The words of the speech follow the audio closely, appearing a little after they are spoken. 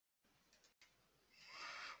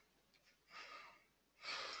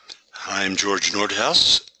I'm George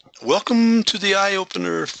Nordhaus. Welcome to the Eye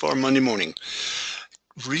Opener for Monday morning.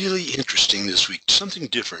 Really interesting this week, something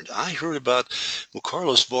different. I heard about,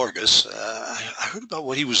 Carlos Vargas. I heard about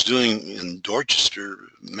what he was doing in Dorchester,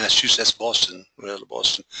 Massachusetts, Boston,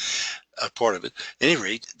 part of it. At any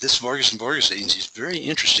rate, this Vargas and Vargas agency is very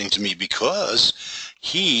interesting to me because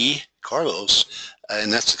Carlos,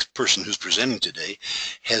 and that's the person who's presenting today,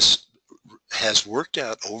 has worked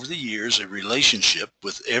out over the years a relationship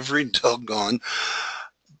with every doggone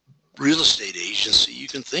real estate agency you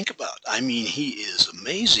can think about. I mean, he is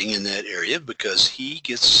amazing in that area because he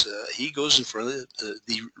goes in front of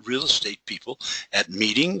the real estate people at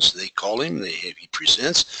meetings. They call him. He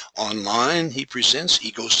presents online. He presents.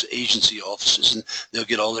 He goes to agency offices and they'll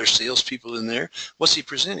get all their salespeople in there. What's he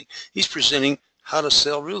presenting? He's presenting how to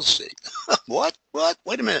sell real estate. What?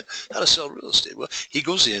 Wait a minute. How to sell real estate? Well, he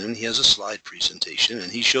goes in and he has a slide presentation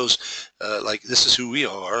and he shows like, this is who we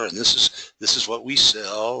are and this is what we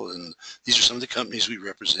sell and these are some of the companies we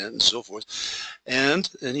represent and so forth. And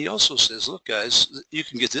he also says, look guys, you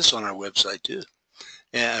can get this on our website too.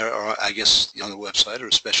 Or I guess on the website or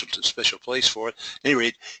a special place for it. At any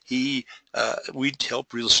rate, we'd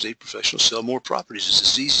help real estate professionals sell more properties. It's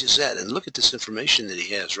as easy as that. And look at this information that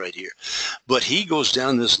he has right here. But he goes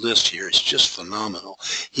down this list here. It's just phenomenal.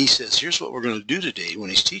 He says, here's what we're going to do today when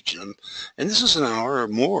he's teaching them. And this is an hour or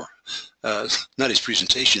more. Not his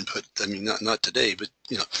presentation, but I mean, not today, but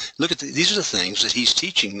you know, look at these are the things that he's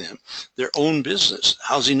teaching them, their own business.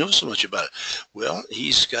 How's he know so much about it? Well,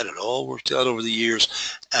 he's got it all worked out over the years,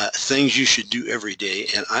 things you should do every day.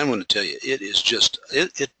 And I'm going to tell you, it is just,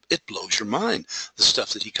 it blows your mind, the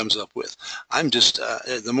stuff that he comes up with. I'm just,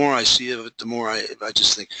 the more I see of it, the more I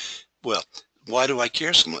just think, well, why do I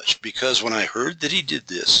care so much? Because when I heard that he did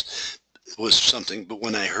this, was something, but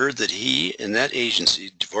when I heard that he and that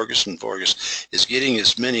agency, Vargas and Vargas, is getting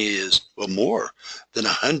as many as, well, more than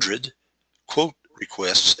 100 quote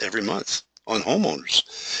requests every month on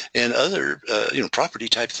homeowners and other, property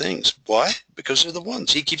type things. Why? Because they're the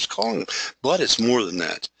ones he keeps calling them. But it's more than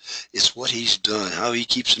that. It's what he's done, how he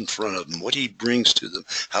keeps in front of them, what he brings to them,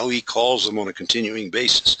 how he calls them on a continuing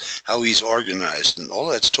basis, how he's organized, and all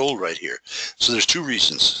that's told right here. So there's two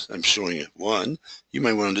reasons I'm showing you. One, you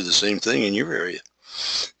might want to do the same thing in your area.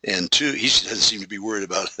 And two, he doesn't seem to be worried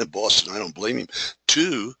about Boston. I don't blame him.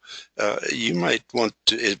 Two, you might want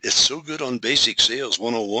to, it's so good on basic sales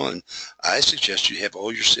 101, I suggest you have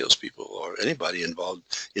all your salespeople or anybody involved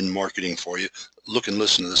in marketing for you look and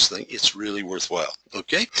listen to this thing. It's really worthwhile.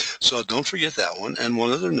 Okay, so don't forget that one. And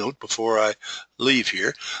one other note before I leave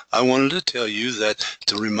here, I wanted to tell you that,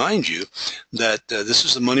 to remind you that this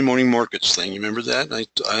is the Monday Morning Markets thing. You remember that?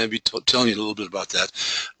 I'll be telling you a little bit about that.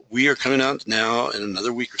 We are coming out now in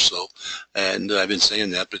another week or so, and I've been saying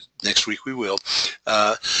that, but next week we will,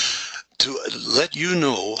 to let you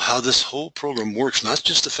know how this whole program works. Not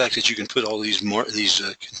just the fact that you can put all these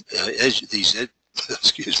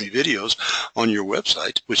videos on your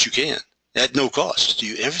website, which you can at no cost to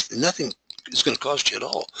you. Nothing is going to cost you at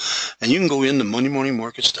all. And you can go into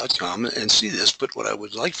mondaymorningmarkets.com and see this, but what I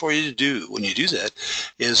would like for you to do when you do that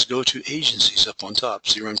is go to agencies up on top.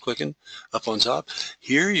 See where I'm clicking? Up on top.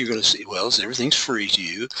 Here you're going to see, well, everything's free to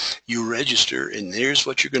you. You register and there's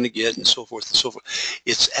what you're going to get and so forth and so forth.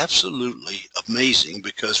 It's absolutely amazing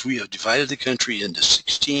because we have divided the country into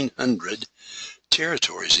 1,600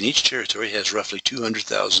 territories, and each territory has roughly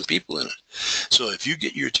 200,000 people in it. So if you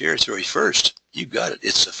get your territory first, you got it.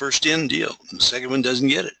 It's a first in deal. The second one doesn't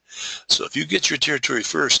get it. So if you get your territory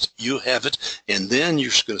first, you'll have it, and then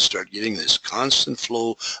you're going to start getting this constant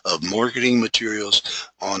flow of marketing materials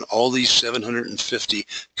on all these 750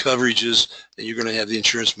 coverages, and you're going to have the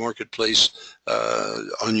insurance marketplace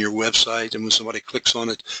on your website, and when somebody clicks on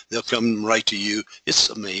it, they'll come right to you. It's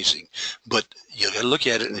amazing. But you got to look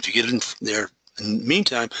at it, and if you get in there, in the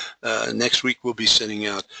meantime, next week we'll be sending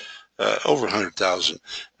out over 100,000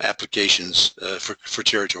 applications for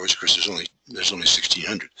territories. Of course, there's only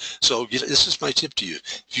 1,600. So this is my tip to you.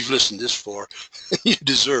 If you've listened this far, you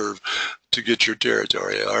deserve to get your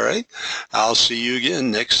territory. All right. I'll see you again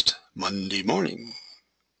next Monday morning.